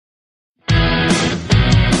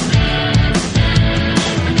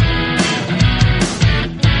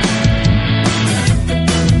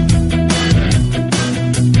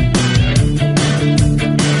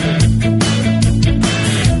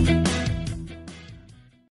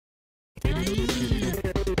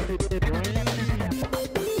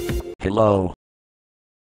Hello.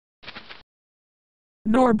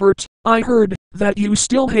 Norbert, I heard that you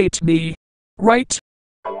still hate me. Right?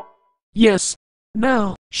 Yes.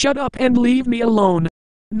 Now, shut up and leave me alone.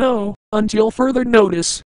 No, until further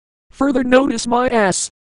notice. Further notice my ass.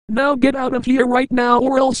 Now get out of here right now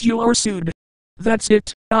or else you are sued. That's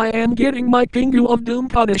it, I am getting my Pingu of Doom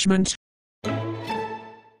punishment.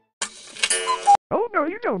 Oh no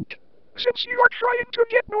you don't. Since you are trying to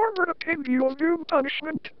get Norbert a Pingu of Doom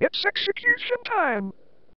punishment, it's execution time.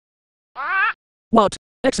 What?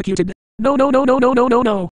 Executed? No no no no no no no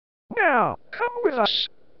no. Now, come with us.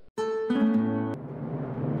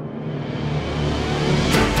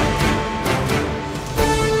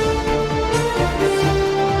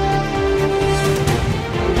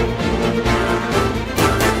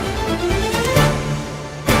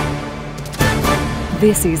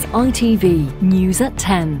 This is ITV News at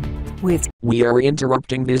 10 with We are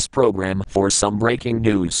interrupting this program for some breaking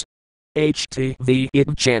news. HTV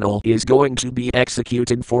IT channel is going to be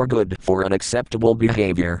executed for good for unacceptable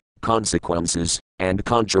behavior, consequences, and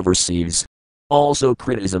controversies. Also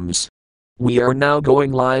criticisms. We are now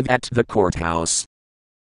going live at the courthouse.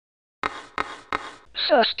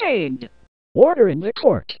 Sustained. Order in the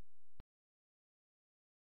court.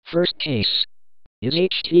 First case. Is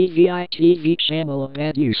HTVI TV channel a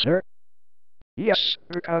bad user? Yes,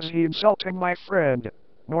 because he insulting my friend.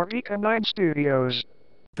 Norvika 9 Studios.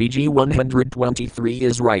 PG 123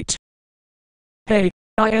 is right. Hey,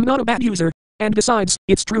 I am not a bad user, and besides,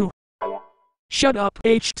 it's true. Shut up,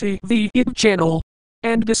 HTV IT channel.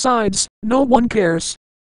 And besides, no one cares.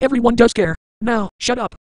 Everyone does care. Now, shut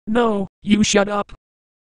up. No, you shut up.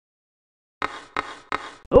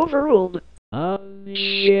 Overruled.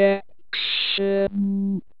 Objection.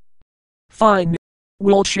 Fine.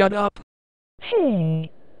 We'll shut up. Hey,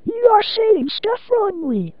 you are saying stuff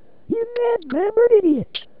wrongly. You mad grammared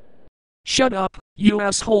idiot. Shut up, you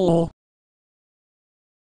asshole.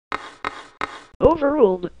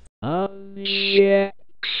 Overruled. Objection.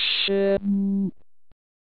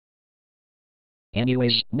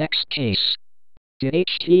 Anyways, next case. Did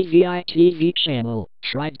HTVI TV channel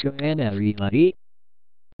try to ban everybody?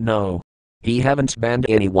 No. He haven't banned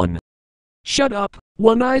anyone. Shut up,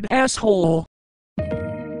 one-eyed asshole.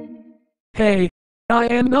 Hey, I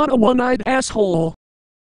am not a one-eyed asshole.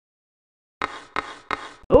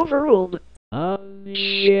 Overruled.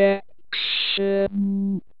 Objection.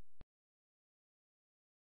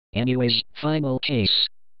 Anyways, final case.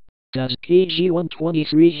 Does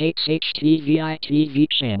PG-123 hates HTVI TV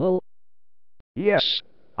channel? Yes,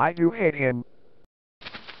 I do hate him.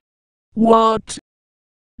 What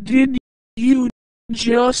did you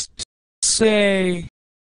just say?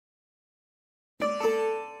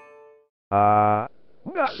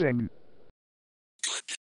 Nothing.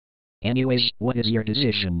 Anyways, what is your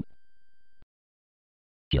decision?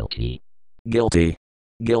 Guilty. Guilty.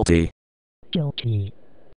 Guilty. Guilty.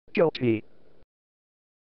 Guilty.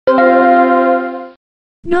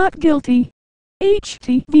 Not guilty.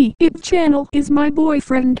 HTV IT channel is my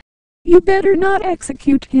boyfriend. You better not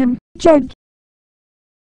execute him, Judge.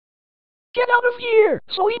 Get out of here!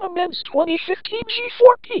 Selena Men's 2015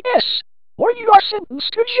 G4PS! Or you are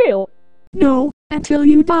sentenced to jail! No, until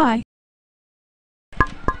you die.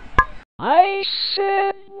 I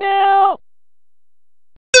said now!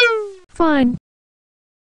 Fine.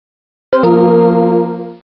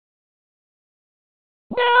 Now,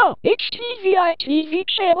 HTVI TV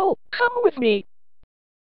channel, come with me!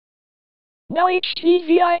 Now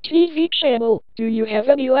HTVI TV channel, do you have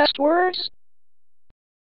any last words?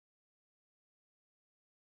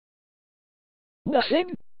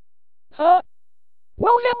 Nothing? Huh?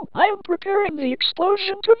 Well then, I am preparing the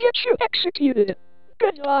explosion to get you executed.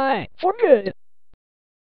 Goodbye, for good.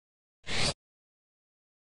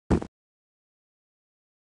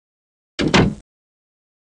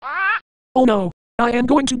 Oh no, I am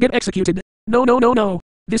going to get executed. No no no no,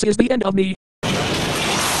 this is the end of me.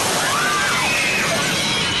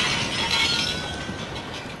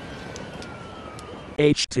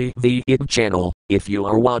 HTV IT channel, if you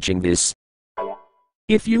are watching this.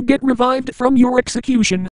 If you get revived from your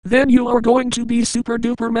execution, then you are going to be super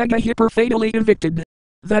duper mega hyper fatally evicted.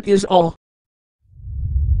 That is all.